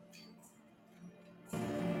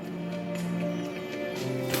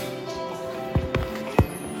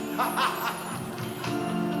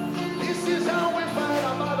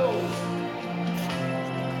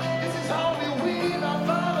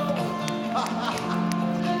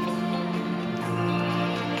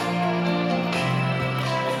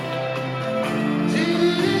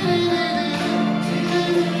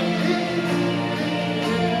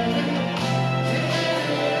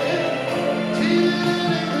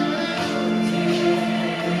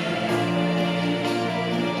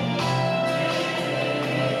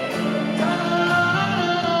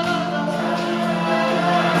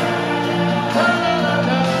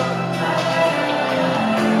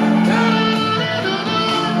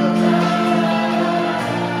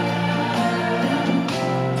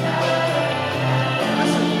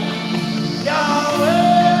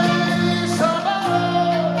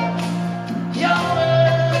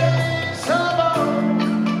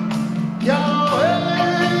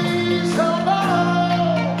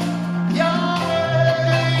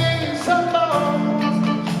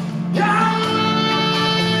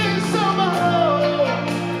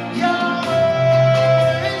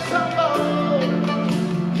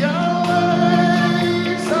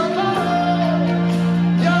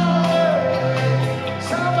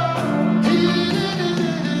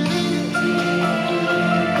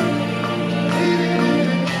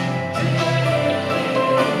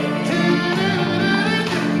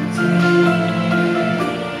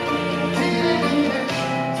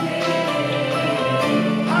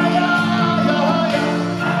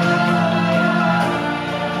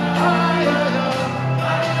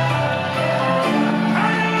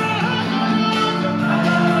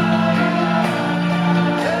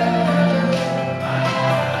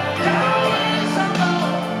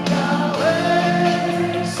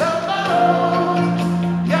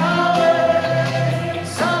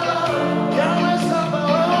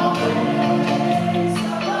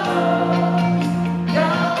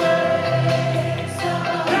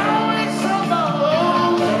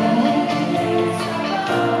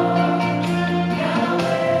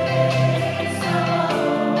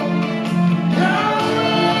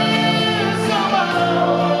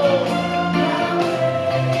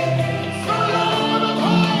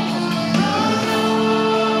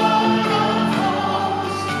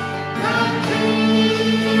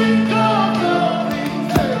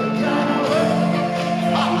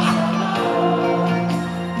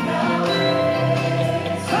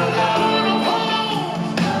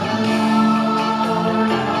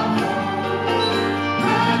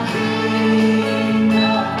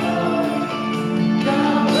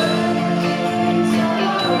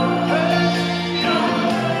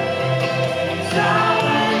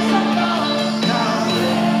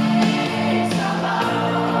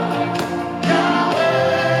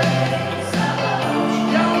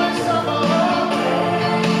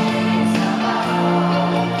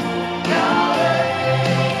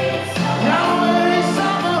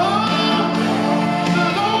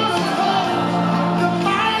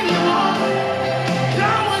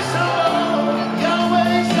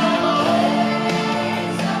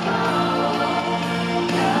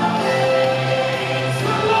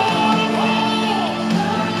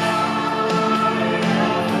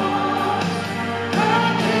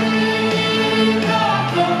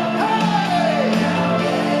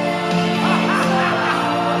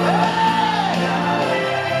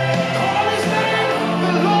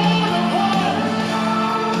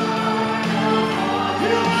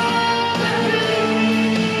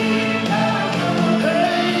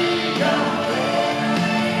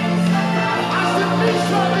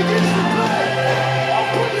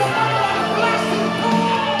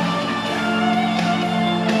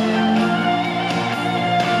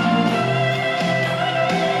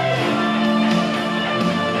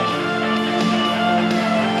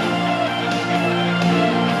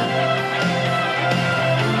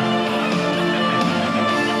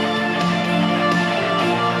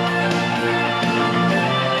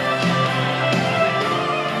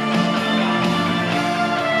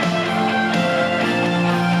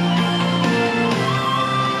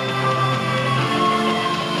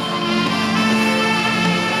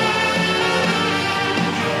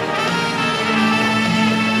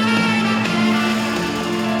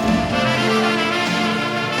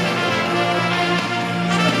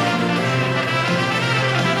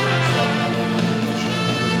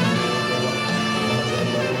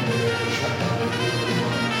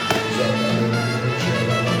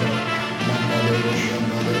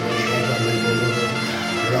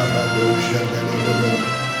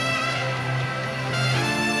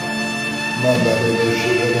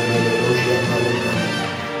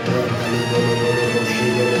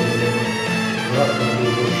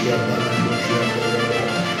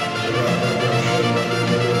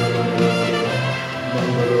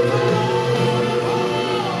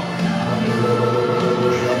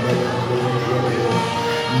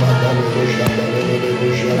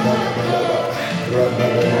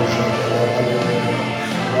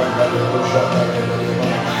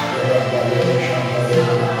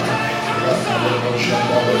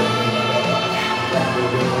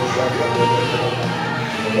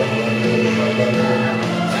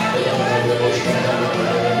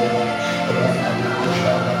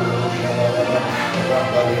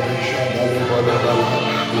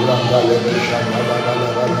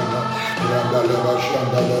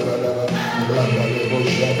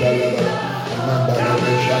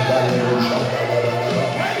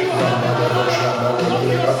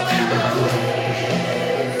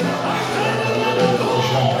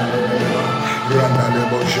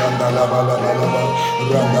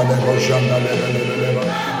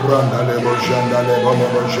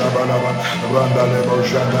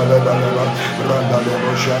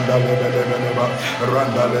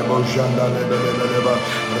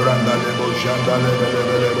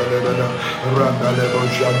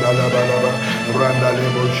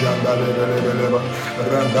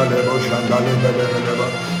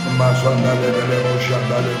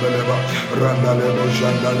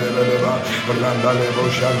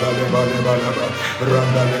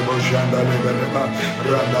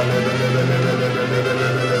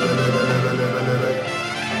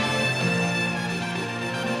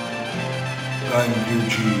Thank you,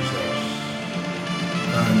 Jesus.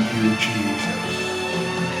 Thank you, Jesus.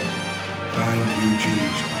 Thank you,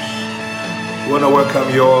 Jesus. I want to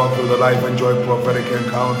welcome you all to the Life and Joy Prophetic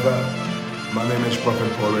Encounter. My name is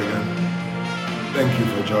Prophet Paul Reagan. Thank you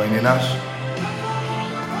for joining us.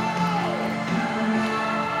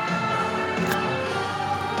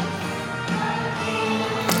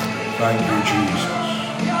 Thank you, Jesus.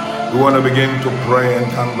 We want to begin to pray and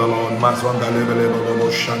thank the Lord.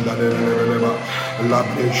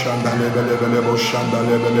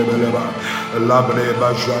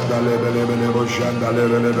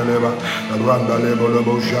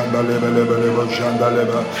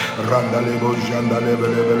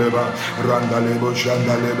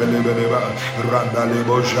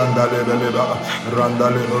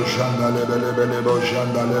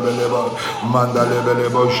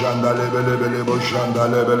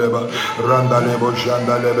 Randale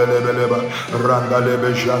boshanda lebelebeleba, randale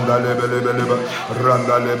beshanda lebelebeleba,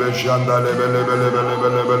 randale beshanda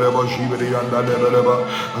lebelebelebelebelebele boshibiri andale beleba,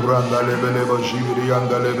 randale belebo shibiri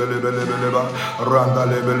andale belebelebeleba,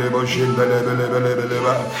 randale belebo shinda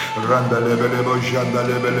lebelebelebeleba, randale belebo shanda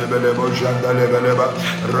lebelebelebo shanda lebeleba,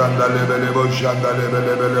 randale belebo shanda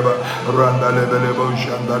lebelebeleba, randale belebo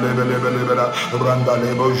shanda lebelebelebela,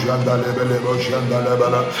 randale boshanda lebelebo shanda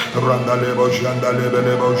lebela, randale boshanda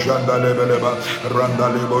lebelebo shanda lebeleba,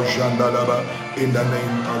 randale boshanda leba. In the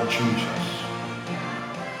name of Jesus,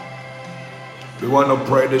 we want to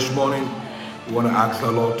pray this morning. We want to ask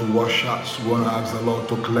the Lord to wash us. We want to ask the Lord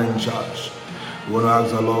to cleanse us. We want to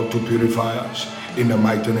ask the Lord to purify us. In the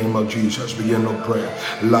mighty name of Jesus, begin to pray.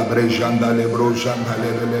 La brejanda le brojanda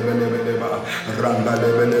le ba, randa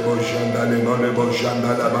le bojanda le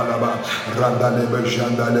bojanda la ba, randa le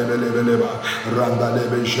bojanda le ba, randa le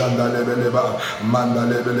bojanda le ba, manda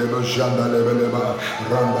le bojanda le ba,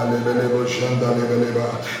 randa le bojanda le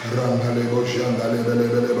ba, randa le bojanda le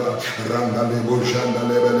ba, randa le bojanda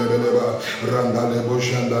le ba, randa le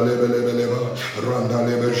bojanda le ba, randa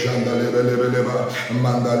le bojanda le ba,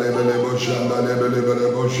 manda le bojanda le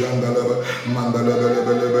Mandale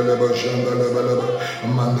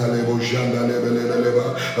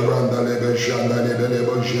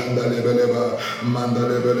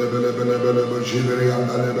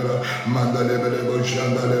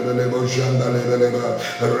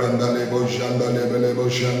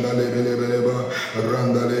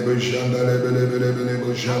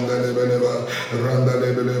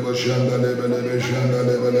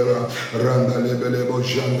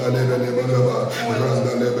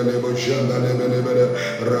Randa lebele boshanda lebele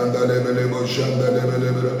randa lebele boshanda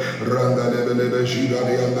lebele randa lebele beshida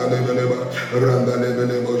yanda lebele randa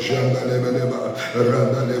lebele boshanda lebele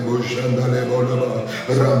randa le boshanda lebele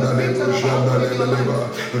randa le boshanda lebele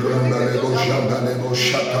randa le boshanda le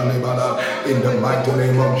boshata lebala. In the mighty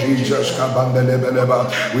name of Jesus,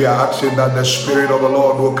 we are asking that the Spirit of the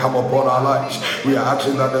Lord will come upon our lives. We are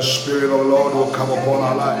asking that the Spirit of the Lord will come upon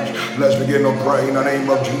our lives. Let's begin to pray in the name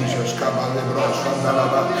of Jesus.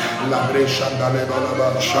 Sandalaba, Labre Shandalebalaba,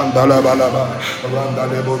 Shandalabalaba,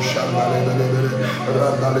 Randalebo Shandalebele,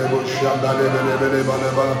 Randalebo Shandalebeleba,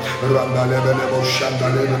 Randalebelebo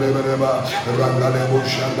Shandalebeleba, Randalebo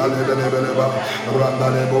Shandalebeleba,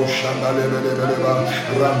 Randalebo Shandalebeleba,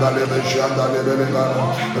 Randalebe Shandalebeleba,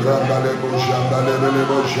 Randalebo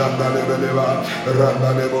Shandalebelebo Shandalebeleba,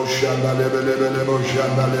 Randalebo Shandalebelebo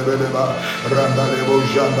Shandalebeleba, Randalebo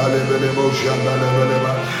Shandalebelebo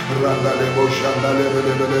Shandalebeleba, Randalebo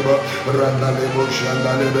Shandalebeleba, Randalebo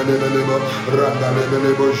Shandalebeleba,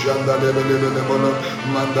 Randalebelebo Shandalebeleba,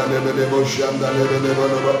 Mandalebelebo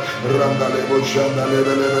Shandalebeleba, Randalebo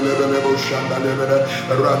Shandalebeleba, Shandalebeleba,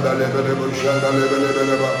 Randalebelebo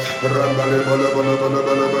Shandalebeleba,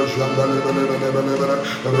 Randalebeleba Shandalebeleba,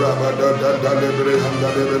 Rabadadalebre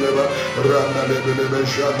Handalebeleba, Randalebelebe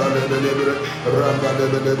Shandalebeleba,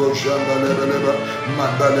 Randalebelebo Shandalebeleba,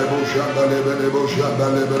 Mandalebo Shandalebelebo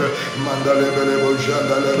Shandalebeleba, Mandalebelebo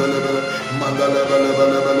Shandalebeleba,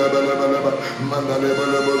 Mandalebelebelebelebeleba,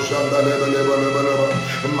 Mandalebelebo Shandalebelebelebeleba,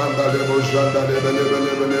 Mandalebo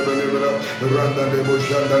Shandalebelebelebeleba, Randalebo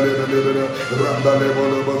Shandalebelebeleba,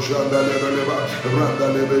 Randalebo Shandalebeleba,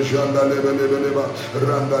 Randalebe Shandalebelebeleba,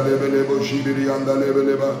 Randalebelebo Shibiri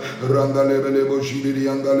Andalebeleba, Randalebelebo Shibiri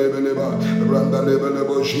Andalebeleba,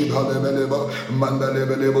 Randalebelebo Shibhalebeleba,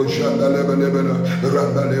 Mandalebelebo Shandalebelebeleba,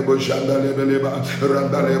 Randalebo Shandalebeleba,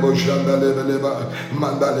 Randalebo Shandalebeleba,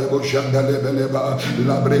 Mandalebo Shandalebeleba,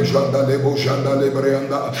 Labre Shandalebo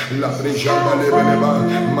Shandalebreanda, Labre Shandalebeleba,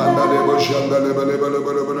 Mandalebo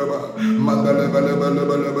Shandalebelebeleba,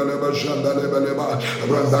 Mandalebelebelebeleba Shandalebeleba,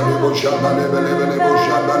 Randalebo Shandalebelebelebo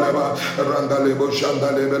Shandaleba, Randalebo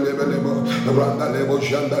Shandalebelebelebo, Randalebo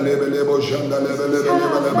Shandalebelebo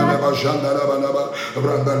Shandalebelebeleba Shandalabalaba,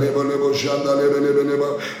 Randalebelebo Shandalebelebeleba,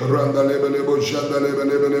 Randalebelebo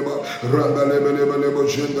Shandalebelebeleba, Randalebelebelebo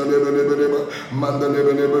Shandalebelebeleba,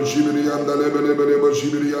 Mandalebelebo Shibiriandalebelebelebo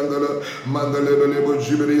Shibiriandala, Mandalebelebo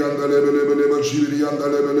Shibiriandalebelebelebo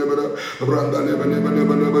Shibiriandalebelebeleba,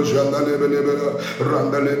 Randalebelebelebo Shandalebelebeleba,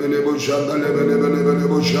 Randalebelebo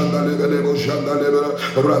Shandalebelebelebo Shandalebelebo Shandalebeleba,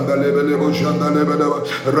 Randalebelebo Shandalebeleba,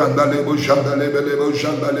 Randalebo Shandalebelebo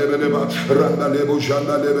Shandalebeleba, Randalebo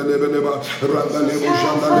Shandalebelebeleba, Randalebo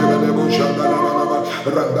Shandalebelebo Shandalebeleba,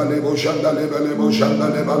 Randalebo Shandalebelebo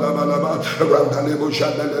Shandalebeleba, Randalebo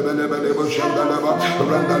Shandalebelebo Shandaleba,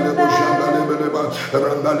 Randalebo Shandalebeleba,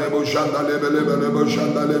 Randalebo Shandalebelebo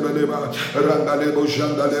Shandalebeleba, Randalebo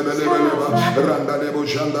Shandalebeleba, Randalebo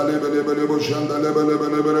Shandalebelebo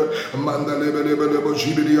Shandalebeleba, Mandalebelebo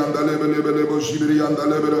Shibiri Andalebelebo Shibiri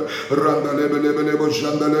Andalebeleba, Randalebelebo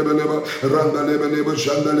Shandalebeleba, Randalebelebo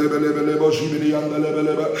Shandalebelebo Shibiri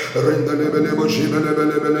Andalebeleba, Randalebelebo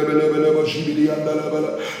Shibelebelebelebelebo Shibiri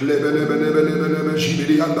Andalebeleba, Lebelebelebelebelebe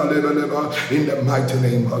Shibiri Andalebeleba. In the mighty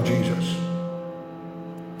name of Jesus,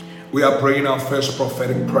 we are praying our first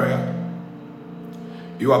prophetic prayer.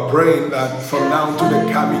 You are praying that from now to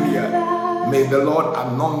the coming year, may the Lord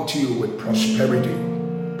anoint you with prosperity.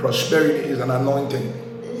 Prosperity is an anointing.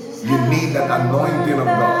 You need that anointing of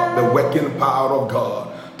God, the working power of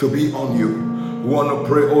God to be on you. We want to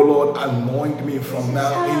pray, oh Lord, anoint me from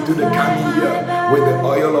now into the coming year with the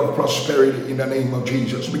oil of prosperity in the name of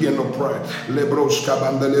Jesus. Begin to pray. Lebros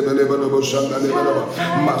kabanda lebelebelebo shanda lebeleba,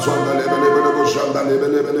 mazonda lebelebelebo shanda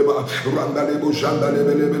lebelebeleba, randa lebo shanda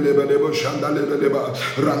lebelebelebo shanda lebeleba,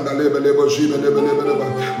 randa lebelebo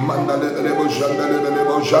shibelebeleba, manda lebelebo shanda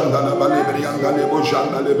lebelebo shanda lebelebri anda lebo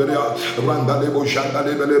shanda lebeleba, randa lebo shanda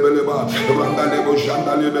lebelebeleba, randa lebo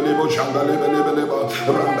shanda lebelebo shanda lebelebeleba,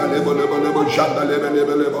 randa lebo shanda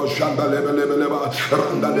lebelebeleba, shanda lebelebeleba,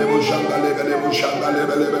 randa lebo shanda lebelebo shanda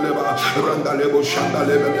lebelebeleba, randa lebo shanda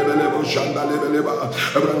lebelebelebo shanda lebeleba,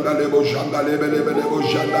 randa lebo shanda lebelebelebo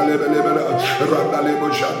shanda lebelebeleba, randa lebo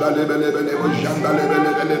shanda lebelebelebo shanda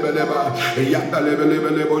lebelebeleba, yanda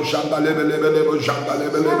lebelebelebo shanda lebelebelebo shanda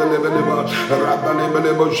lebelebeleba, randa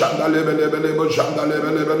lebelebo shanda lebelebelebo shanda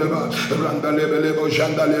lebelebeleba, randa lebelebo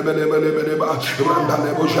shanda lebelebeleba, randa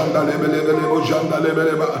lebo shanda lebelebelebo shanda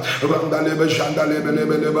lebeleba, randa lebo shanda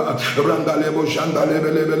lebelebeleba, randa lebo shanda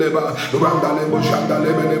lebelebeleba, randa lebo shanda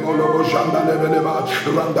lebelebelebo shanda lebeleba,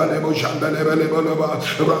 randa lebo shanda lebelebeleba,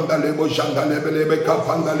 randa lebo shanda lebelebe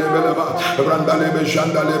kapanda lebeleba, randa lebo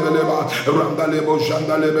shanda lebeleba, randa lebo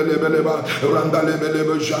shanda lebelebeleba, randa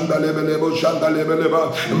lebelebo shanda lebelebo shanda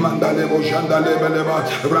lebeleba, manda lebo shanda lebeleba,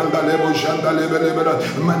 randa lebo shanda lebelebela,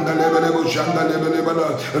 manda lebelebo shanda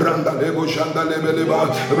lebelebela, randa lebo shanda lebeleba,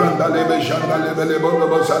 randa lebo shanda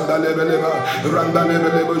lebelebo shanda lebeleba, randa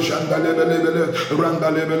lebelebo shanda lebelebele, randa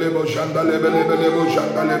lebelebo shanda lebelebelebo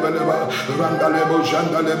shanda lebeleba, Randalebo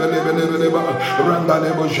Shandalebelebeleba,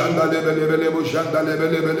 Randalebo Shandalebelebelebo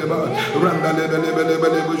Shandalebelebeleba,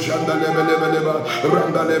 Randalebelebelebo Shandalebelebeleba,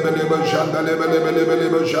 Randalebelebo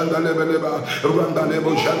Shandalebelebeleba Shandalebeleba,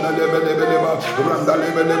 Randalebo Shandalebelebeleba,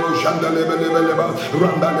 Randalebelebo Shandalebelebeleba,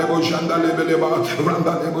 Randalebo Shandalebeleba,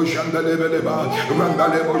 Randalebo Shandalebeleba,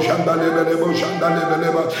 Randalebo Shandalebelebo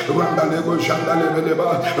Shandalebeleba, Randalebo Shandalebeleba,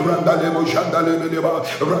 Randalebo Shandalebeleba,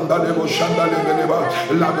 Randalebo Shandalebeleba,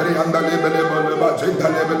 Labreandalebeleba,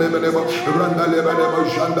 Zentalebeleba, Randalebeleba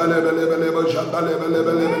Shandalebeleba,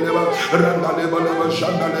 Shandalebeleba, Randalebeleba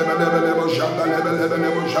Shandalebeleba,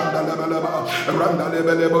 Shandalebeleba, Shandalebeleba,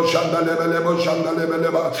 Randalebeleba Shandalebeleba,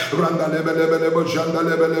 Shandalebeleba, Randalebeleba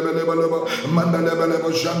Shandalebeleba, Mandalebeleba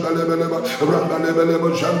Shandalebeleba, Randalebeleba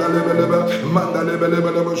Shandalebeleba,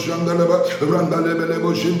 Mandalebeleba Shandaleba, Randalebeleba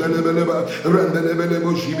Shandalebeleba,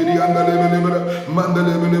 Randalebeleba Shibiri Andalebeleba,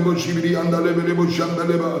 Mandalebeleba Shibiri Andalebeleba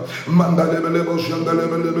Shandaleba, Mandalebeleba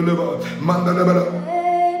Shandalebeleba, Mandalebeleba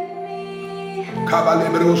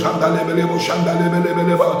Kabalebelebo Shandalebelebo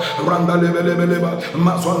Shandalebeleba, Randalebeleba,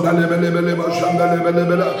 Mazondalebeleba,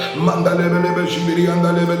 Shandalebeleba, Mandalebelebe Shibiri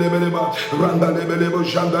Andalebeleba, Randalebelebo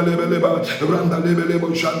Shandalebeleba,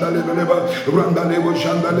 Randalebelebo Shandalebeleba, Randalebo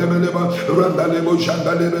Shandalebeleba, Randalebo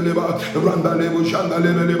Shandalebeleba, Randalebo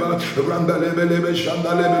Shandalebeleba, Randalebelebe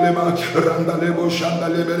Shandalebeleba, Randalebo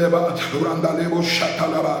Shandalebeleba, Randalebo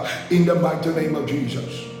Shatalaba. In the mighty name of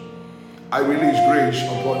Jesus, I release grace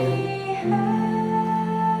upon you.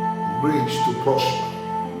 Grace to prosper,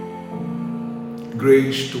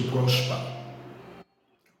 grace to prosper,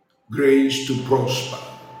 grace to prosper,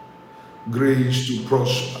 grace to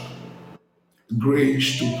prosper,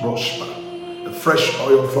 grace to prosper. The fresh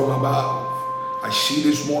oil from above. I see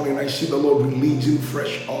this morning, I see the Lord releasing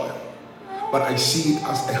fresh oil, but I see it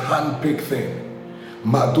as a hand-picked thing.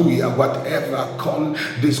 Maduya, whatever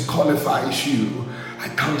disqualifies you, I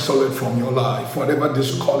cancel it from your life. Whatever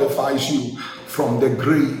disqualifies you from the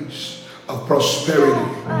grace of prosperity,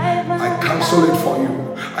 I cancel it for you.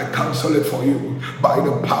 I cancel it for you by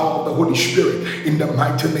the power of the Holy Spirit in the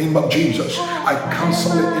mighty name of Jesus. I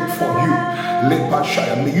cancel it for you. May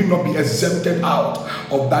you not be exempted out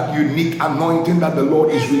of that unique anointing that the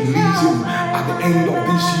Lord is releasing at the end of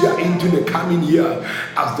this year into the coming year.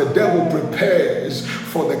 As the devil prepares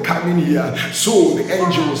for the coming year, so the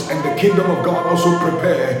angels and the kingdom of God also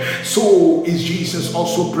prepare. So is Jesus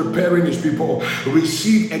also preparing his people.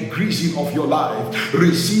 Receive a greasing of your life.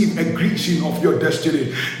 Receive a greasing of your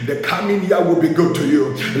destiny. The coming year will be good to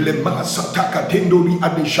you.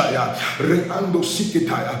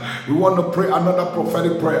 We want to pray another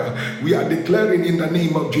prophetic prayer. We are declaring in the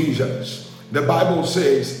name of Jesus. The Bible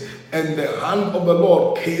says, and the hand of the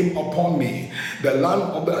Lord came upon me. The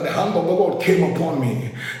hand of the Lord came upon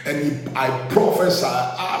me, and I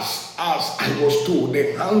prophesied as I was told.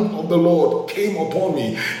 The hand of the Lord came upon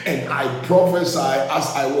me, and I prophesied as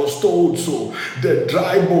I was told. So the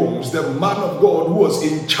dry bones, the man of God who was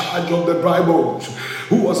in charge of the dry bones,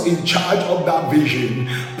 who was in charge of that vision,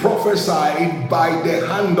 prophesied by the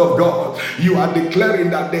hand of God. You are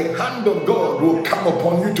declaring that the hand of God will come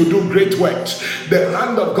upon you to do great works. The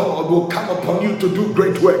hand of God will come upon you to do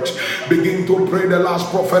great works. Begin to pray the last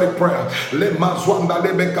prophetic prayer. Le mazwanda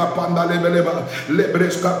lebeka panda lebeleba,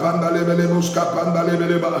 lebreska panda lebelebuska panda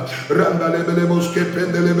lebeleba, randa lebelebuske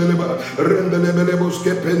pende lebeleba, renda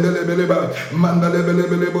lebelebuske pende lebeleba, manda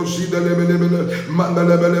lebelebelebusi lebelebele, manda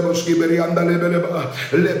lebelebuski berianda lebeleba,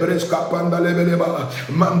 lebreska panda lebeleba,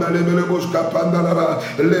 manda lebelebuska panda laba,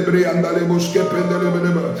 lebrianda lebuske pende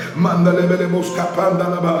lebeleba, manda lebelebuska panda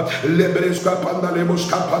laba, lebreska panda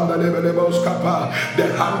lebuska panda lebelebuska pa. The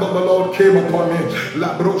hand of the Lord came upon me.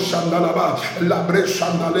 Let the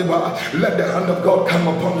hand of God come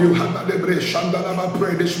upon you.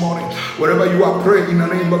 Pray this morning. Wherever you are, pray in the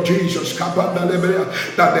name of Jesus. That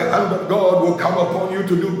the hand of God will come upon you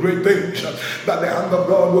to do great things. That the hand of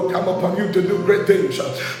God will come upon you to do great things.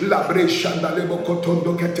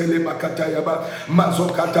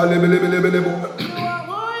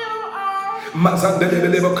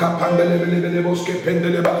 Mazandelebelebo kapandelebelebo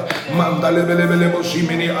skependeleba mandalebelebo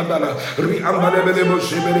shimini adala riambalebelebo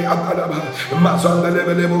shiberi adala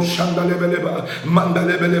mazandelebelebo shandalebeleba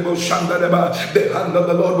mandalebelebo shandaleba. The hand of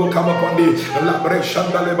the Lord will come upon thee. Labre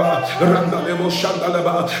shandaleba randalebo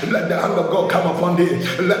shandaleba. Let the hand of God come upon thee.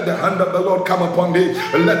 Let the hand of the Lord come upon thee.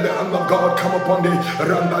 Let the hand of God come upon thee.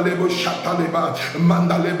 Randalebo shataleba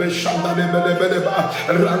mandalebe shandalebeleba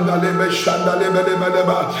randalebe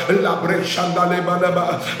shandalebeleba labre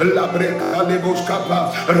Shandalebalaba, Labreka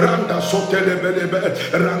Leboskapa, Randa Sotelebelebe,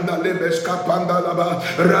 Randa Lebeskapandalaba,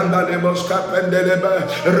 Randa Leboskapendelebe,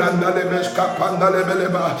 Randa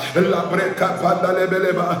Lebeskapandalebeleba, Labreka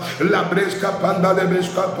Pandalebeleba, Labreska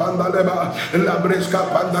Pandalebeska Pandaleba, Labreska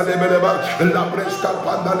Pandalebeleba, Labreska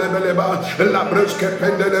Pandalebeleba, Labreska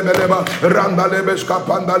Pendelebeleba, Randa Lebeska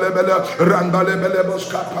Pandalebele, Randa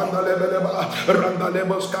Lebeleboska Pandalebeleba, Randa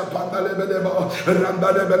Leboska Pandalebeleba,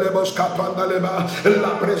 Randa Lebeleboska Pandaleba,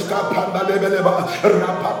 Labreska Pandalebeleba,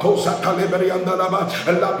 Rapatosa Caleberiandalaba,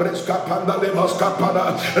 Labreska Pandaleboska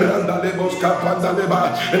Pada, Randa Leboska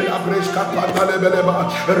Pandaleba, Labreska Pandalebeleba,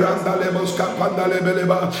 Randa Leboska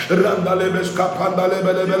Pandalebeleba, Randa Lebeska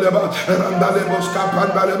Pandalebeleba, Randa Leboska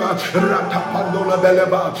Pandaleba, Ratapandola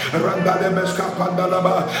Beleba, Randa Lebeska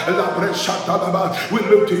Pandalaba, Labreshatalaba. We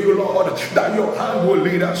look to you, Lord, that your hand will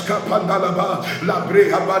lead us, Kapandalaba,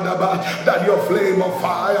 Labrehabadaba, that your flame of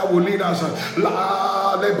fire will lead us,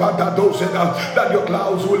 La Lebadadoseda, that your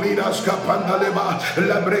clouds will lead us, Kapandaleba,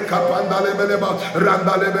 Labreka Pandalebeleba,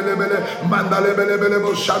 Randa Lebelebele,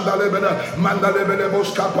 Mandalebelebelebo, Shandalebele, Mandalebelebo,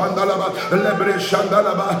 Skapandalaba, Lebre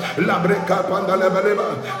Shandalaba, Labreka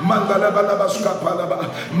Pandalebeleba, Mandalebeleba, Skapalaba,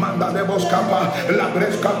 Mandalebos Kapa,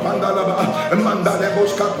 Labreska Pandalaba,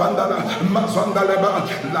 Mandalebos Kapandala, Mazandaleba,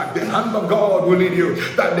 like the hand of God will lead you,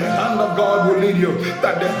 that the hand of God will lead you,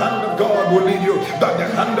 that the hand of God will lead you, that the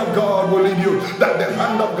hand of God will lead you, that the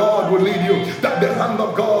hand of God will lead you, that the hand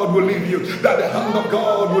of God will lead you, that the hand of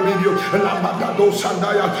God will lead you. Lambado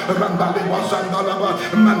Sandaya, Randaleba Sandalaba,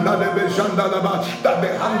 Mandalebe Sandalaba, that the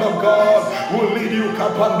hand of God will lead you.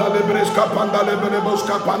 Kapandalebres Kapandalebelebos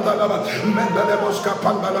Kapandalaba, Mendelebos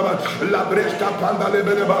Kapandalaba, Labres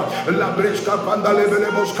Kapandalebeleba, Labres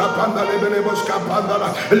Kapandalebelebos Kapandalebelebos Kapandala,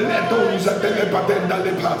 Letos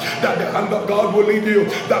Telepatendalepa, that the hand of God will lead you,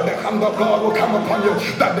 that the hand of God will come upon you,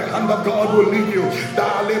 that the hand of God will lead you,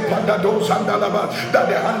 that the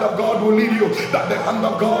hand of God will lead you, that the hand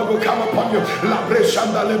of God will come upon you.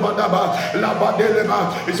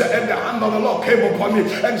 He said, and the hand of the Lord came upon me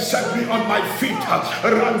and set me on my feet.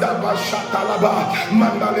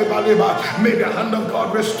 May the hand of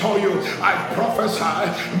God restore you. I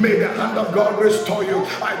prophesy, may the hand of God restore you.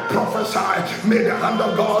 I prophesy, may the hand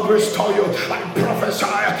of God restore you. I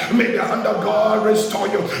prophesy, may the hand of God restore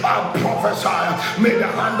you. I prophesy, may the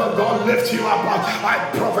hand of God lift you up. I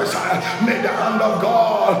prophesy, may the hand of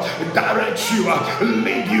God direct you,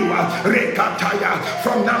 lead you, rekataya,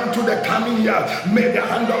 from now to the coming year. May the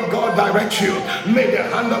hand of God direct you. May the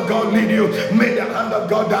hand of God lead you. May the hand of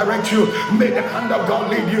God direct you. May the hand of God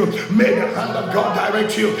lead you. May the hand of God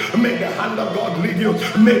direct you. May the hand of God lead you.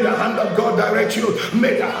 May the hand of God direct you.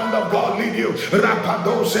 May the hand of God lead you.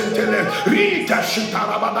 Rapado sentele, rita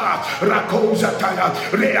shitarabada, rakozataya,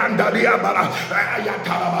 reandariabara,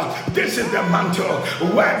 ayataraba. This is the mantle.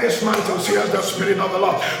 Wear this mantle, says the Spirit of the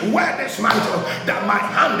Lord. Wear this mantle, that my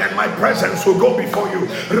hand and my presence will go before you.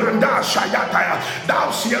 Randa shayataya.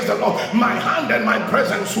 Thou seest the Lord, my hand and my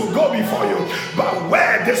presence will go before you. But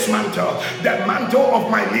wear this mantle, the mantle of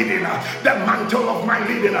my leading, the mantle of my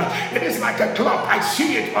leading. It is like a cloth. I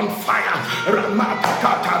see it on fire.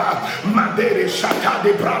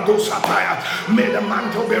 May the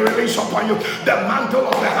mantle be released upon you. The mantle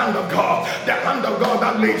of the hand of God. The hand of God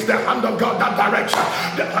that leads, the hand of God that directs,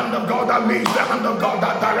 the hand of God that leads, the hand of God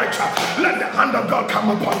that directs. Let the hand of God come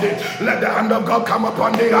upon thee. Let the hand of God come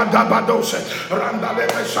upon thee. Let the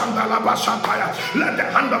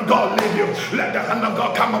hand of God lead you. Let the hand of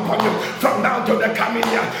God come upon you from now to the coming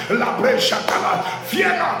year.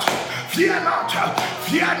 Fear not. Fear not,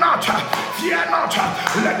 fear not, fear not.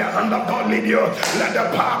 Let the hand of God lead you. Let the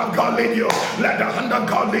power of God lead you. Let the hand of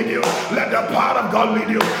God lead you. Let the power of God lead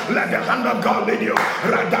you. Let the hand of God lead you.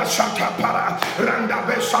 Radashatapara,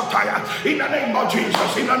 Randabesataya. In the name of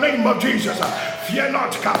Jesus, in the name of Jesus. Fear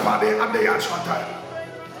not, Kapade Adeyashataya.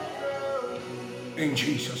 In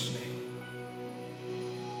Jesus' name.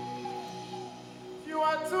 You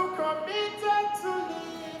are too committed to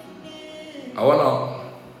leave me. I want to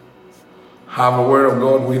have a word of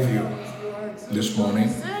God with you this morning.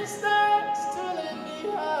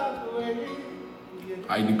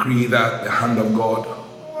 I decree that the hand of God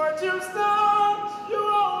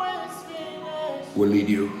will lead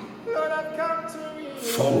you.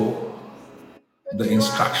 Follow the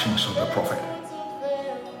instructions of the prophet.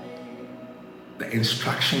 The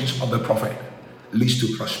instructions of the prophet leads to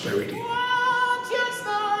prosperity.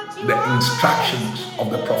 The instructions of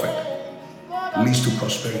the prophet leads to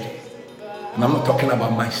prosperity. And I'm not talking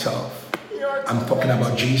about myself. I'm talking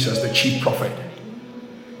about Jesus, the chief prophet.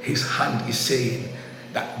 His hand is saying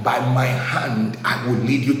that by my hand I will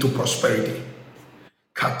lead you to prosperity.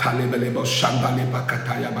 Katalebelebo Shandaleba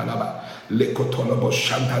Kataya Balaba. Lekotolobo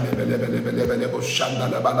Shandalebelebelebelebo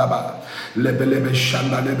Shandalabalaba. Lebelebe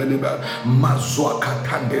Shandalebeleba. Mazwa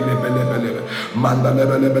Katandelebelebelebe.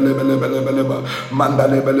 Mandalebelebelebelebelebe.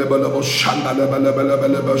 Mandalebelebelebo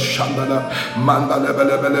Shandalebelebelebelebe Shandala.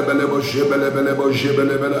 Mandalebelebelebelebo Jebelebelebo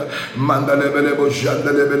Jebelebele. Mandalebelebo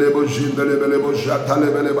Shandalebelebo Jindalebelebo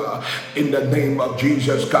Jatalebeleba. In the name of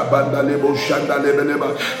Jesus, Kabandalebo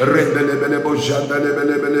Shandalebeleba. Rendelebelebo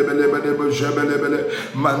Shandalebelebelebelebo Jebelebele.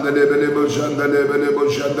 Mandalebelebo Shandalebelebo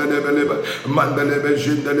Shandalebeleba. Mandelebe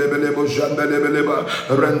Jindalebelebo Shandalebeleba.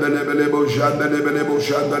 Rendelebelebo Shandalebelebo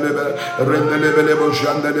Shandalebe. Rendelebelebo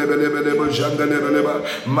Shandalebelebelebo Shandalebeleba.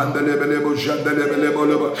 Mandalebelebo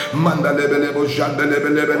Shandalebelebo. Mandalebelebo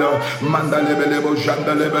Shandalebelebeleba. Mandalebelebo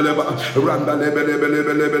Shandalebeleba.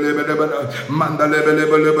 Randalebelebelebelebeleba.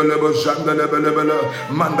 Mandalebelebelebelebo Shandalebelebele.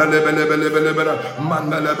 Mandalebelebelebelebele.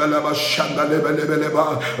 Mandalebeleba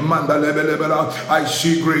Shandalebelebeleba. Mandalebelebela. I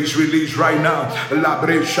see grace released right now.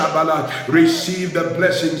 Labre Shabala. Receive the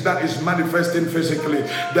blessings that is manifesting physically.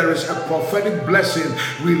 There is a prophetic blessing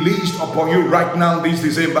released upon you right now this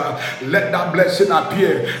December. Let that blessing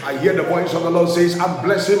appear. I hear the voice of the Lord says, I'm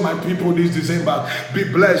blessing my people this December. Be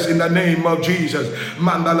blessed in the name of Jesus.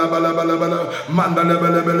 Mandala bala bala bala. Mandala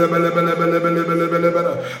bala bala bala bala bala bala bala bala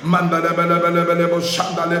bala. Mandala bala bala bala bala.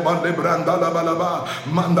 Shandale bala brandala bala bala.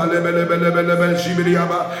 Mandale bala bala bala bala.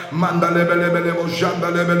 Sibiriaba. Mandale bala bala bala.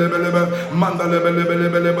 Shandale bala bala bala. Mandale bala bala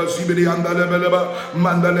bala bala. Sibiriandale bala bala.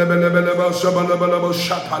 Mandale bala bala bala. Shabala bala bala.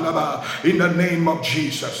 Shatalaba. In the name of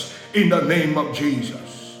Jesus. In the name of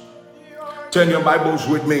Jesus. Turn your Bibles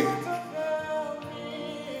with me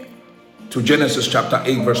to Genesis chapter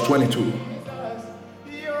 8 verse 22.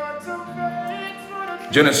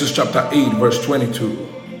 Genesis chapter 8 verse 22.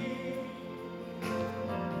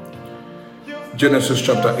 Genesis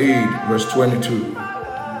chapter 8 verse 22.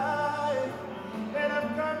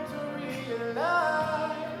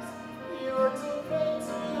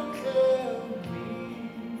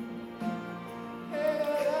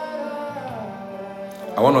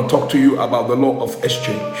 I want to talk to you about the law of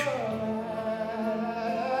exchange.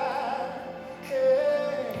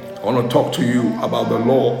 I want to talk to you about the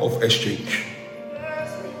law of exchange.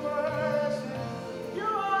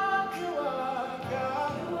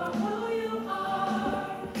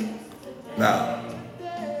 Now,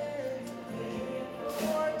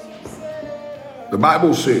 the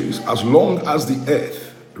Bible says, as long as the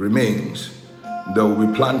earth remains, there will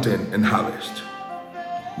be planting and harvest.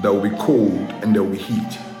 There will be cold and there will be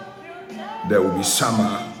heat. There will be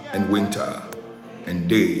summer and winter, and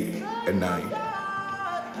day and night.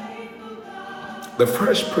 The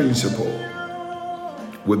first principle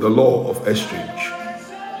with the law of exchange,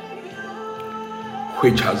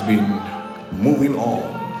 which has been moving on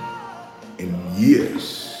in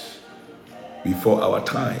years before our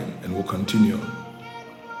time and will continue.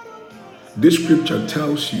 This scripture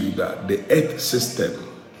tells you that the earth system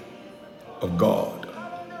of God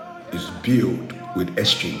is built with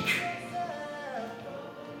exchange.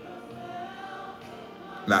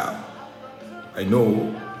 Now, I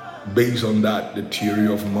know based on that, the theory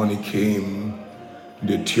of money came,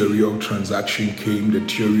 the theory of transaction came, the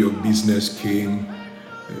theory of business came,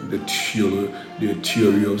 the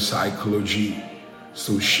theory of psychology,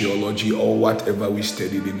 sociology, or whatever we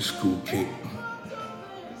studied in school came.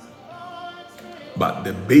 But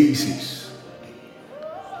the basis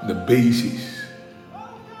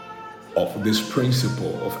of this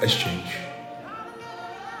principle of exchange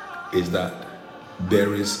is that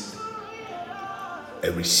there is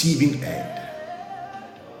a receiving end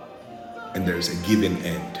and there is a giving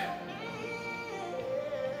end.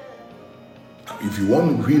 If you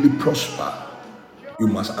want to really prosper, you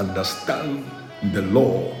must understand the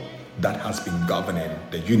law that has been governing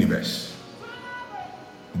the universe,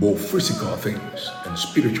 both physical things and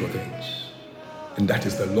spiritual things, and that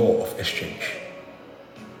is the law of exchange.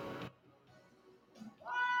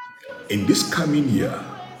 In this coming year,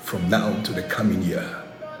 from now to the coming year,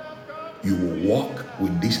 you will walk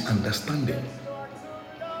with this understanding,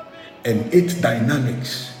 and its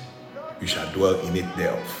dynamics, you shall dwell in it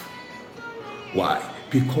thereof. Why?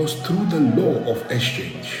 Because through the law of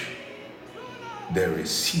exchange, there is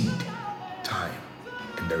seed time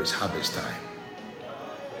and there is harvest time.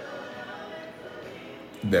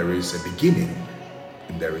 There is a beginning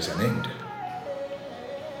and there is an end.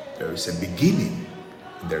 There is a beginning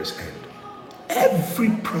and there is end. Every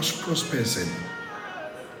prosperous person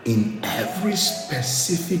in every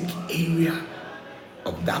specific area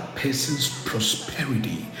of that person's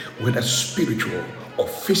prosperity, whether spiritual or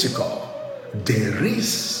physical, there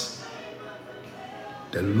is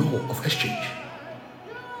the law of exchange.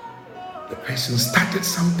 The person started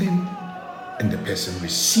something and the person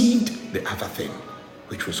received the other thing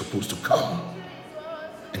which was supposed to come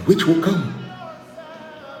and which will come.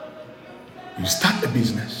 You start a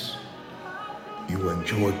business, you will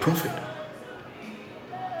enjoy profit.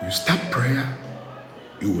 You start prayer,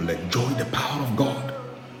 you will enjoy the power of God.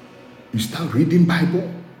 You start reading Bible,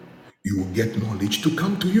 you will get knowledge to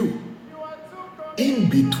come to you. In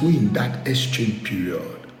between that exchange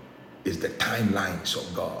period is the timelines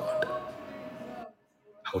of God.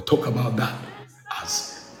 I'll talk about that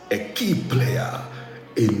as a key player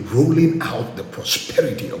in rolling out the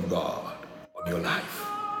prosperity of God on your life.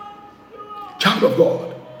 Child of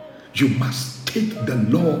God, you must take the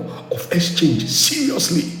law of exchange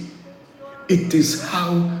seriously. It is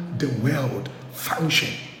how the world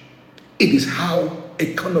functions. It is how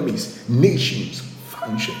economies, nations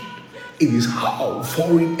function. It is how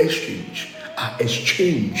foreign exchange are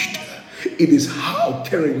exchanged. It is how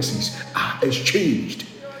currencies are exchanged.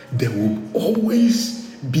 There will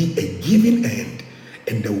always be a giving end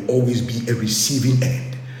and there will always be a receiving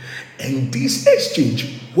end. And this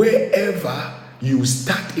exchange, wherever you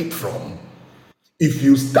start it from, if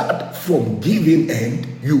you start from giving end,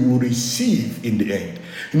 you will receive in the end.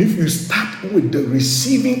 And if you start with the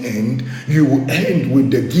receiving end, you will end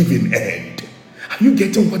with the giving end. Are you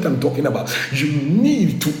getting what I'm talking about? You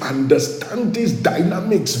need to understand these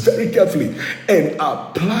dynamics very carefully and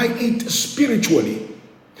apply it spiritually.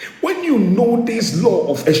 When you know this law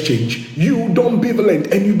of exchange, you don't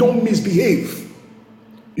ambivalent and you don't misbehave.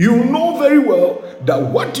 You know very well that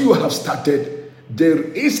what you have started, there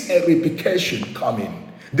is a repercussion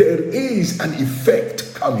coming. There is an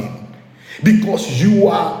effect coming. Because you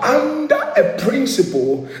are under a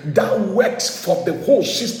principle that works for the whole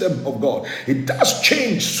system of God. It does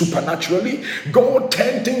change supernaturally. God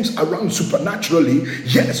turns things around supernaturally.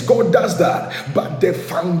 Yes, God does that. But the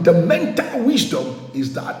fundamental wisdom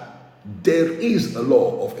is that there is a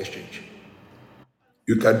law of exchange.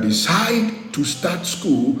 You can decide to start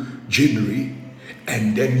school January,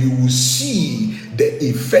 and then you will see the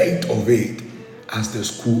effect of it as the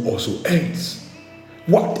school also ends.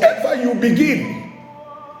 Whatever you begin,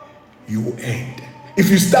 you will end. If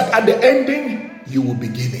you start at the ending, you will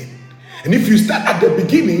begin it. And if you start at the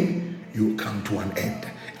beginning, you will come to an end.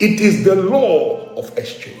 It is the law of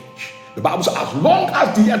exchange. The Bible says, as long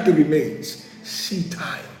as the earth remains, seed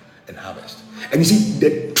time and harvest. And you see,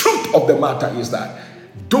 the truth of the matter is that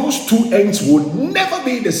those two ends will never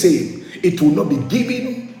be the same. It will not be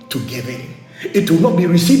giving to giving. It will not be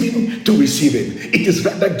receiving to receiving. It is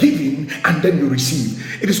rather giving and then you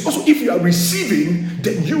receive. It is also, if you are receiving,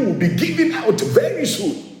 then you will be giving out very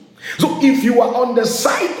soon. So if you are on the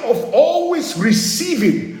side of always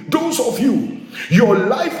receiving, those of you, your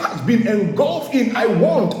life has been engulfed in I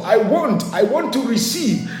want to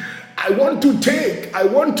receive, I want to take, I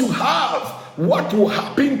want to have. What will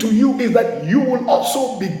happen to you is that you will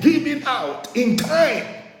also be giving out in time.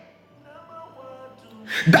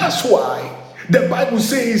 That's why the Bible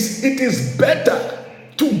says it is better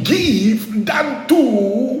to give than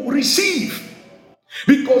to receive.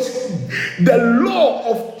 Because the law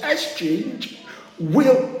of exchange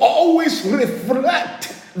will always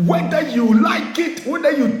reflect whether you like it,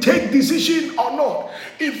 whether you take decision or not.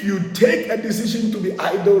 If you take a decision to be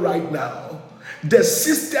idle right now, the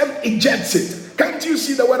system ejects it. Can't you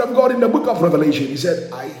see the word of God in the book of Revelation? He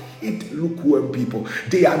said, I hate lukewarm people.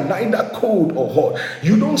 They are neither cold or hot.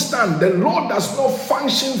 You don't stand. The Lord does not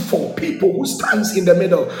function for people who stands in the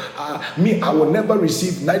middle. Me, I will never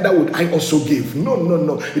receive, neither would I also give. No.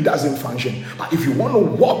 It doesn't function. But if you want to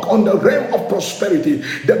walk on the realm of prosperity,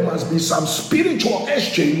 there must be some spiritual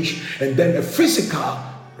exchange and then a physical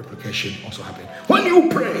replication also happen. When you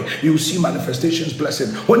pray, you see manifestations, blessing.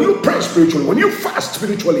 When you pray spiritually, when you fast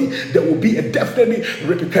spiritually, there will be a definitely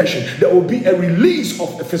repercussion. There will be a release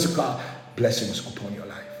of the physical blessings upon your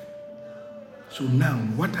life. So now,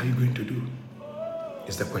 what are you going to do?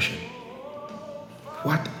 Is the question.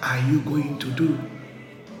 What are you going to do?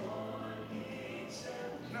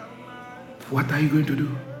 What are you going to do?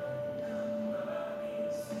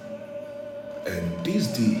 And this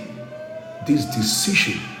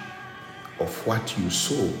decision of what you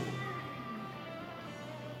sow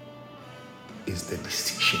is the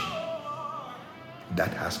decision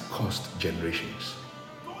that has cost generations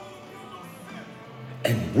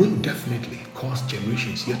and will definitely cost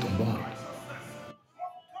generations yet unborn.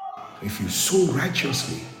 If you sow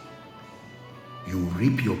righteously, you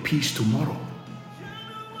reap your peace tomorrow.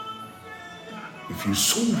 If you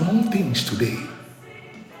sow wrong things today,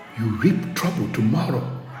 you reap trouble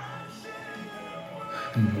tomorrow.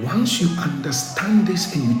 And once you understand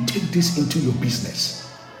this and you take this into your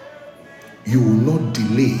business, you will not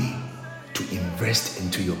delay to invest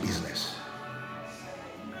into your business.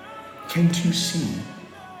 Can't you see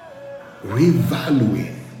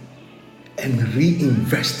revaluing and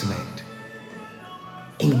reinvestment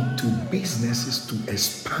into businesses to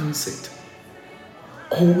expand it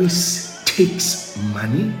always takes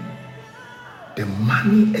money? The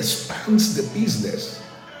money expands the business,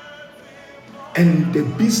 and the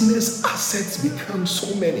business assets become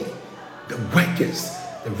so many, the workers,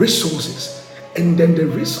 the resources, and then the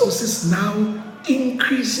resources now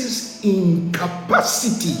increases in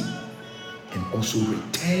capacity and also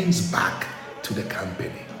returns back to the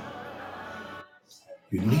company.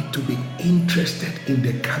 You need to be interested in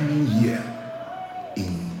the coming year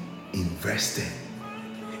in investing.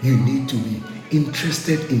 You need to be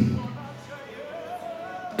interested in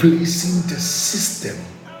placing the system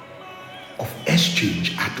of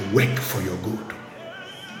exchange at work for your good.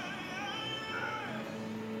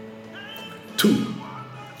 2,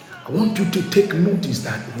 I want you to take notice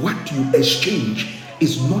that what you exchange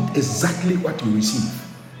is not exactly what you receive.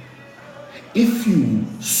 If you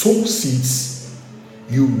sow seeds,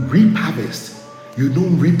 you reap harvest. You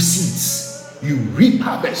don't reap seeds, you reap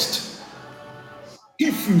harvest.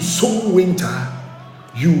 If you sow winter,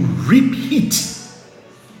 you reap heat.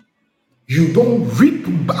 You don't reap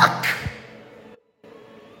back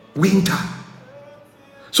winter.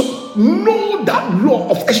 So know that law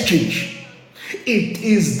of exchange. It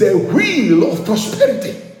is the wheel of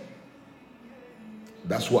prosperity.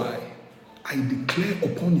 That's why I declare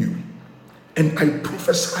upon you and I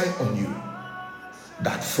prophesy on you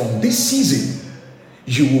that from this season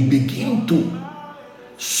you will begin to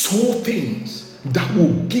sow things that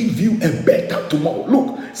will give you a better tomorrow.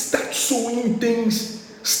 Look, start sowing things.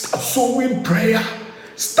 Start sowing prayer.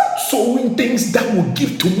 Start sowing things that will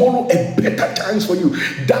give tomorrow a better chance for you.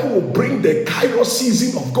 That will bring the Kairos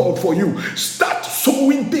season of God for you. Start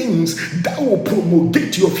sowing things that will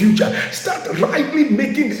promulgate your future. Start rightly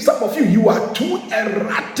making. Some of you are too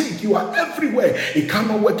erratic. You are everywhere. It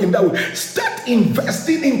cannot work in that way. Start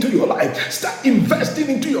investing into your life. Start investing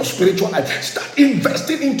into your spiritual life. Start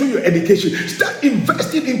investing into your education. Start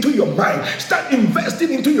investing into your mind. Start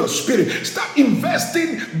investing into your spirit. Start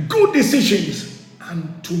investing good decisions.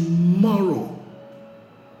 And tomorrow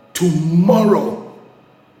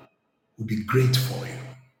will be great for you.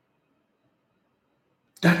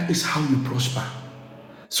 That is how you prosper.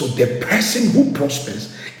 So the person who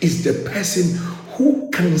prospers is the person who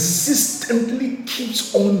consistently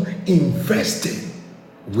keeps on investing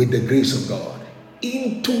with the grace of God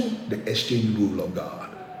into the exchange rule of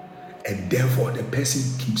God. And therefore the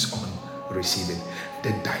person keeps on receiving.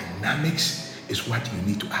 The dynamics is what you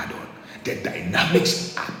need to add on. The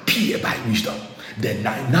dynamics appear by wisdom. The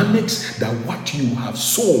dynamics that what you have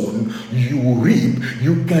sown, you reap.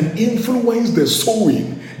 You can influence the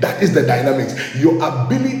sowing. That is the dynamics. Your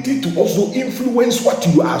ability to also influence what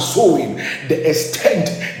you are sowing, the extent,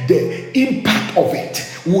 the impact of it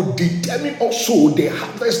will determine also the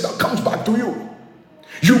harvest that comes back to you.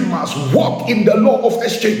 You must walk in the law of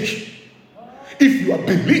exchange. If you are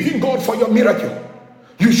believing God for your miracle,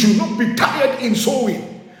 you should not be tired in sowing.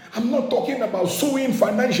 I'm not talking about sowing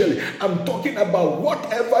financially. I'm talking about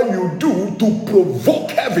whatever you do to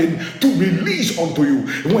provoke heaven to release unto you.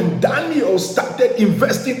 When Daniel started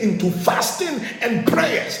investing into fasting and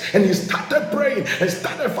prayers, and he started praying and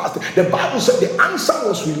started fasting, the Bible said the answer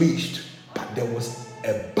was released. But there was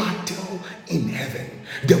a battle in heaven.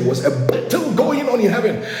 There was a battle going on in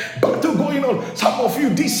heaven. Battle going on. Some of you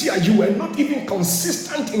this year, you were not even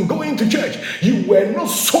consistent in going to church. You were not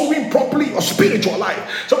sowing properly your spiritual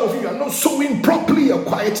life. Some of you are not sowing properly your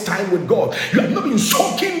quiet time with God. You have not been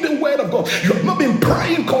soaking the word of God. You have not been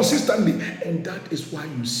praying consistently. And that is why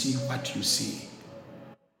you see what you see.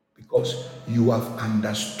 Because you have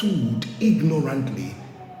understood ignorantly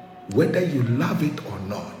whether you love it or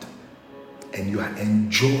not. And you are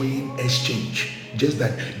enjoying exchange. Just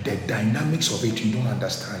that the dynamics of it you don't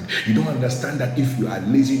understand. You don't understand that if you are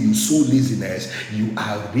lazy, you sow laziness, you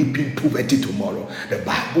are reaping poverty tomorrow. The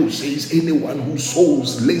Bible says anyone who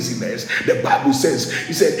sows laziness, the Bible says,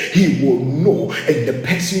 he said he will know, and the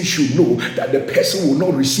person should know that the person will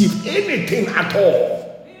not receive anything at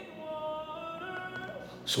all.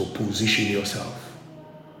 So position yourself.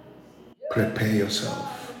 Prepare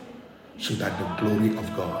yourself so that the glory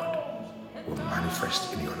of God will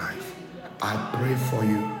manifest in your life. I pray for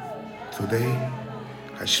you today.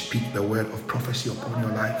 I speak the word of prophecy upon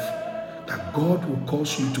your life, that God will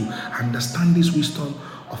cause you to understand this wisdom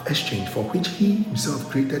of exchange, for which he himself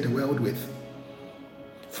created the world with,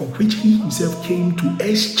 for which he himself came to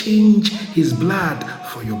exchange his blood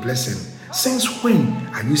for your blessing. Since when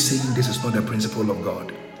are you saying this is not the principle of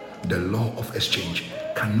God? The law of exchange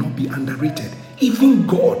cannot be underrated. Even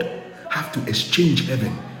God have to exchange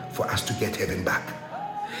heaven for us to get heaven back.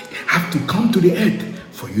 Have to come to the earth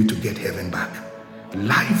for you to get heaven back.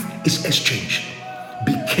 Life is exchange.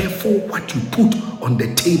 Be careful what you put on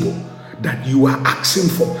the table that you are asking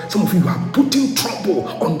for. Some of you are putting trouble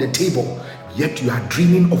on the table, yet you are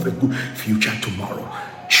dreaming of a good future tomorrow.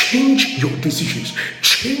 Change your decisions.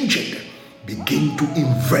 Change it. Begin to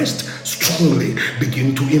invest strongly.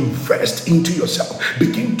 Begin to invest into yourself.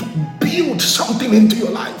 Begin to build something into your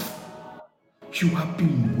life. You have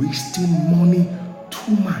been wasting money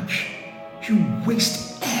too much. You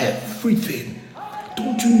waste everything.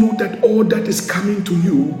 Don't you know that all that is coming to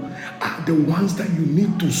you are the ones that you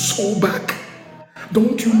need to sow back?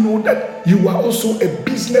 Don't you know that you are also a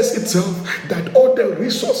business itself, that all the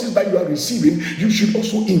resources that you are receiving, you should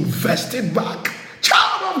also invest it back?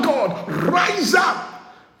 Child of God, rise up.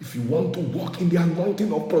 If you want to walk in the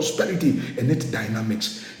anointing of prosperity and its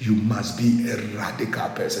dynamics, you must be a radical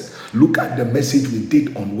person. Look at the message we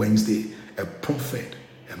did on Wednesday. A prophet,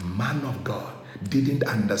 a man of God, didn't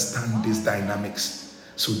understand these dynamics.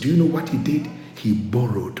 So do you know what he did? He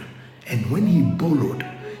borrowed. And when he borrowed,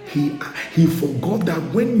 he forgot that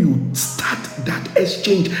when you start that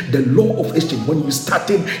exchange, the law of exchange, when you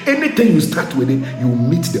started, anything you start with it, you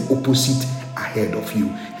meet the opposite ahead of you.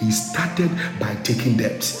 He started by taking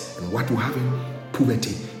debts. And what will happen?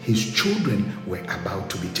 Poverty. His children were about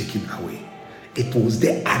to be taken away. It was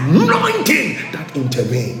the anointing that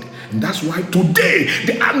intervened. And that's why today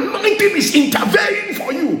the anointing is intervening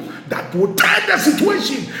for you, that will turn the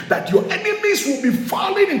situation, that your enemies will be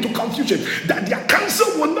falling into confusion, that their counsel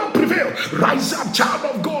will not prevail. Rise up, child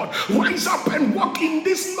of God. Rise up and walk in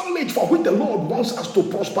this knowledge for which the Lord wants us to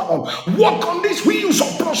prosper on. Walk on these wheels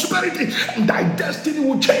of prosperity, and thy destiny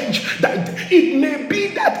will change. That it may be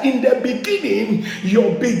that in the beginning,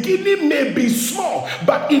 your beginning may be small,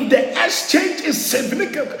 but if the exchange is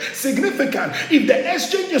significant, if the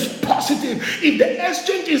exchange is positive, if the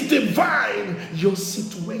exchange is divine, your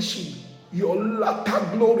situation, your latter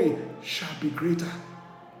glory shall be greater.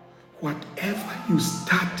 Whatever you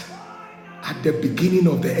start at the beginning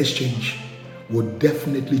of the exchange will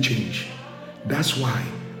definitely change. That's why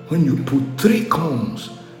when you put 3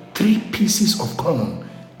 pieces of corn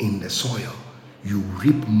in the soil, you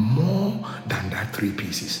reap more than that 3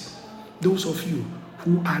 pieces. Those of you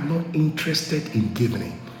who are not interested in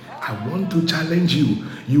giving, I want to challenge you.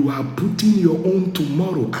 You are putting your own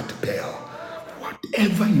tomorrow at peril.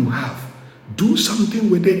 Whatever you have, do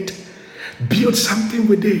something with it. Build something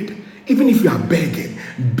with it. Even if you are begging,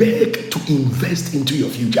 beg to invest into your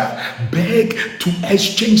future. Beg to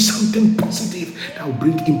exchange something positive that will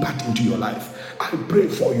bring impact into your life. I pray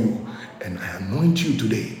for you and I anoint you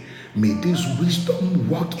today. May this wisdom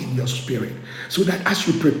walk in your spirit, so that as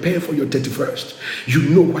you prepare for your 31st, you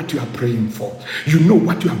know what you are praying for. You know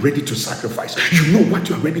what you are ready to sacrifice. You know what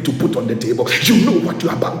you are ready to put on the table. You know what you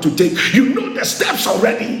are about to take. You know the steps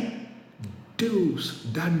already. Those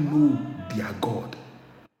that know their God,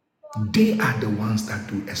 they are the ones that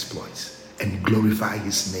do exploits and glorify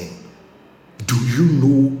his name. Do you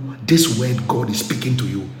know this word God is speaking to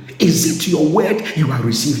you? Is it your word you are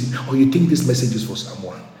receiving, or you think this message is for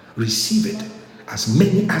someone? Receive it. As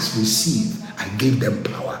many as receive, I gave them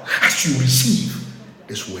power. As you receive,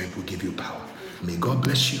 this word will give you power. May God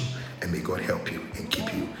bless you and may God help you and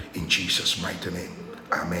keep you in Jesus' mighty name.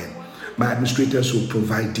 Amen. My administrators will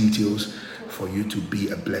provide details for you to be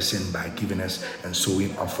a blessing by giving us and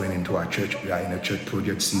sowing offering into our church. We are in a church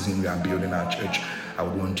project season. We are building our church. I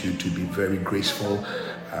would want you to be very graceful.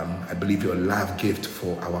 I believe your love gift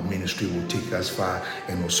for our ministry will take us far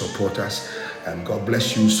and will support us. God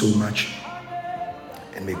bless you so much,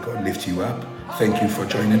 and may God lift you up. Thank you for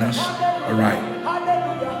joining us. All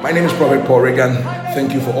right. My name is Prophet Paul Reagan.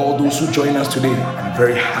 Thank you for all those who join us today. I'm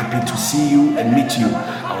very happy to see you and meet you.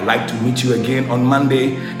 I would like to meet you again on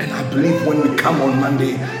Monday, and I believe when we come on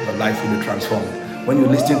Monday, your life will be transformed. When you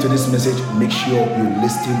listen to this message, make sure you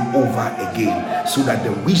listen over again, so that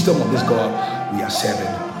the wisdom of this God we are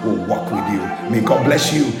serving will walk with you. May God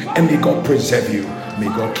bless you and may God preserve you. May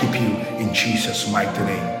God keep you in Jesus' mighty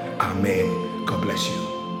name. Amen. God bless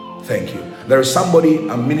you. Thank you. There is somebody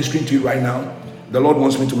I'm ministering to you right now. The Lord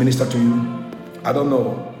wants me to minister to you. I don't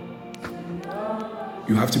know.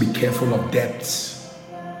 You have to be careful of debts.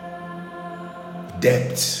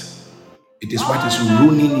 Debts. It is what is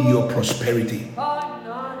ruining your prosperity.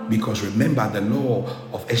 Because remember, the law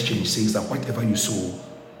of exchange says that whatever you sow,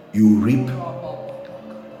 you reap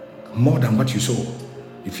more than what you sow.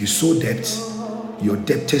 If you sow debt, your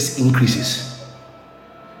debtors increases.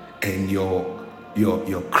 and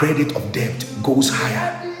your credit of debt goes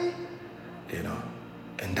higher, you know.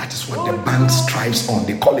 And that is what the bank strives on.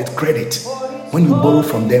 They call it credit. When you borrow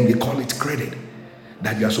from them, they call it credit,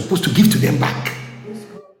 that you are supposed to give to them back.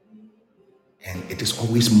 And it is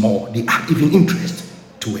always more. They add even interest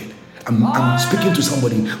to it. I'm speaking to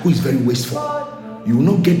somebody who is very wasteful. You will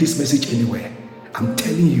not get this message anywhere. I'm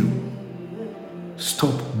telling you,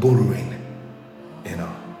 stop borrowing. You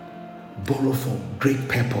know, borrow for great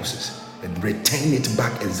purposes and return it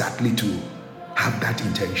back exactly to have that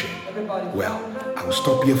intention. Well, I will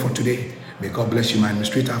stop here for today. May God bless you. My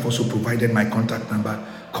administrator have also provided my contact number.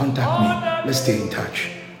 Contact me. Let's stay in touch.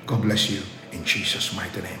 God bless you in Jesus'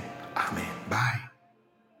 mighty name. Amen. Bye.